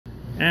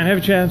And have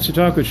a chance to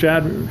talk with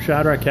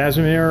Schadrac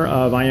Casimir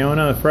of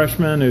Iona, a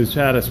freshman who's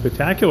had a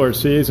spectacular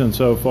season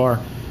so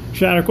far.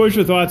 Schadrac, what's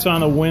your thoughts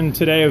on the win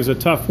today? It was a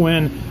tough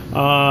win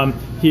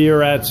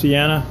here at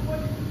Siena.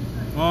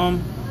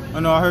 I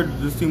know I heard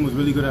this team was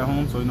really good at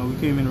home, so we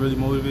came in really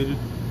motivated.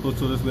 Coach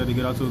told us we had to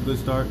get out to a good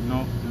start,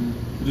 and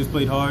we just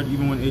played hard.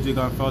 Even when AJ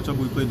got in foul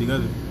trouble, we played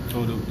together.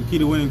 So the key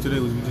to winning today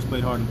was we just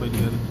played hard and played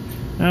together.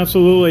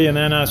 Absolutely, and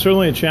then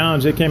certainly a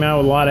challenge. They came out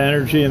with a lot of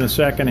energy in the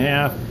second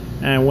half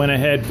and went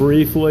ahead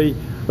briefly,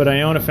 but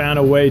Iona found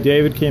a way.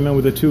 David came in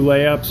with the 2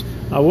 layups.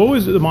 What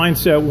was the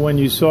mindset when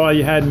you saw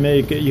you had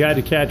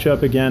to catch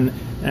up again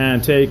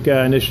and take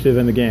initiative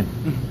in the game?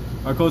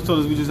 Our coach told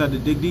us we just had to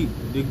dig deep,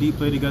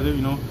 play together.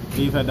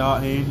 Dave had the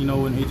hot hand.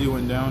 When AJ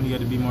went down, he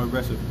had to be more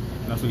aggressive.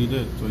 And that's what he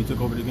did. So he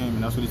took over the game,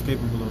 and that's what he's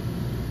capable of.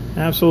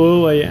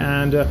 Absolutely.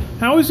 And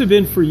how has it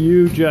been for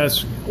you,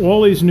 just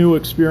all these new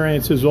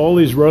experiences, all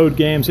these road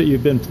games that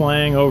you've been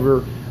playing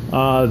over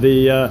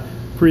the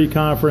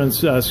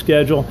pre-conference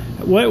schedule?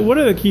 What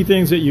are the key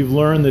things that you've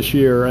learned this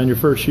year and your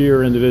first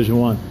year in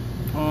Division I?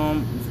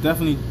 It's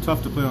definitely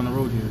tough to play on the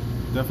road here.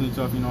 Definitely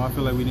tough. I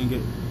feel like we didn't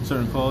get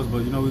certain calls,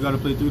 but we got to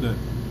play through that.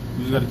 You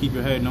just got to keep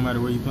your head no matter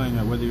where you're playing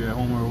at, whether you're at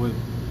home or away.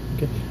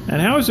 Okay.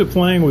 And how is it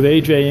playing with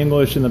AJ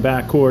English in the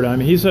backcourt? I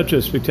mean, he's such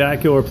a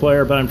spectacular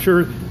player, but I'm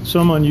sure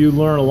someone you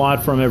learn a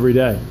lot from every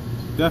day.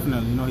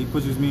 Definitely. He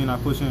pushes me and I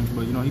push him.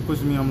 But, he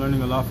pushes me. I'm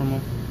learning a lot from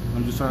him.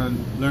 I'm just trying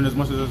to learn as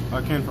much as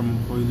I can from him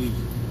before he leaves.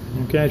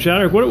 Okay.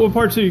 Schadrac, what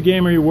parts of your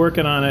game are you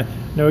working on? I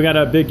know we got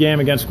a big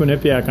game against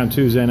Quinnipiac on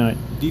Tuesday night.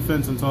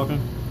 Defense and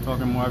talking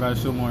more. I got to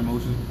show more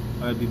emotion.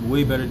 I got to be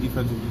way better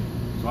defensively.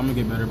 So I'm going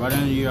to get better. By the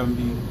end of the year, I'm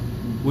going to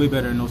be way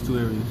better in those 2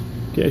 areas.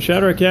 Okay,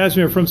 Schadrac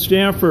Casimir from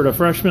Stamford, a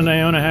freshman in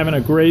Iona, having a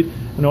great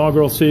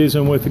inaugural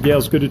season with the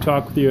Gales. Good to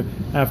talk with you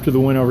after the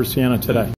win over Siena today.